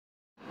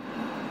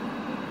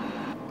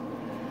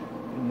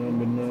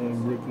Number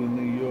 9, Brooklyn,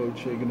 New York,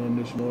 checking on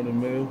this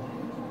morning mail.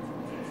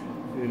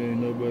 It ain't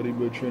nobody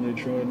but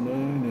Trinitron9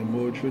 and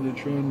more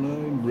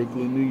Trinitron9,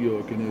 Brooklyn, New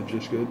York, and I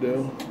just got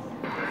down.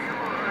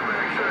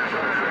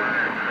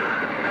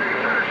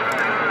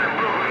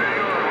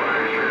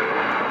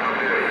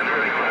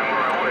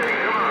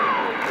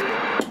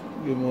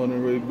 Good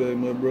morning, right back,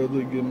 my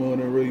brother. Good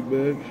morning, right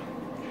back.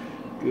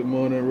 Good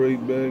morning, right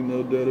back,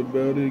 no doubt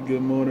about it.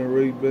 Good morning,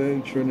 right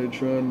back.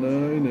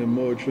 Trinitron9 and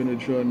more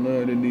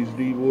Trinitron9 in these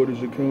deep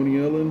waters of Coney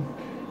Island.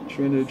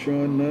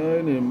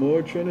 Trinitron9 and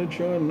more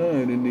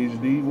Trinitron9 in these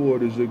deep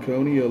waters of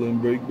Coney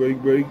Island. Break,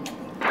 break, break.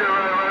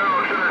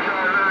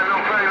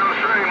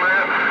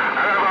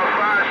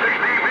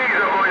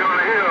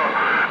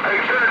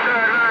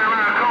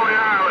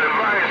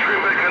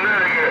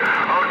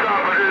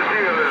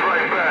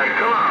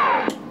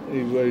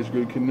 Hey, Vice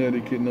Grip,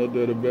 Connecticut, no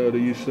doubt about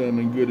it. You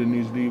sounding good in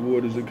these deep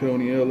waters of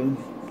Coney Island.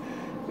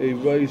 Hey,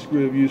 Vice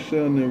Grip, you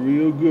sounding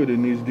real good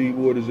in these deep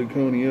waters of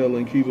Coney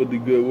Island. Keep up the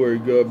good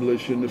work. God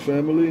bless you and the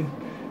family.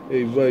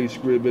 Hey, Vice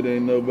Grip, it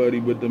ain't nobody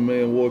but the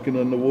man walking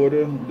on the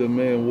water. The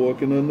man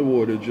walking on the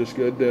water just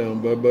got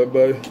down. Bye, bye,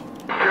 bye.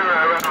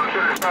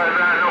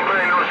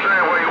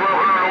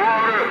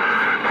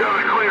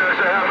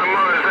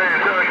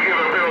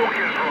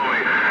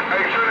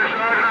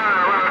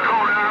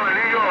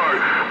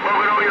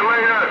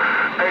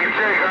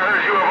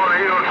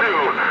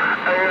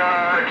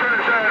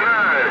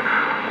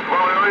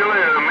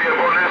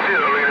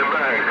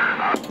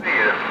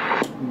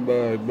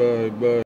 Bye, bye, bye.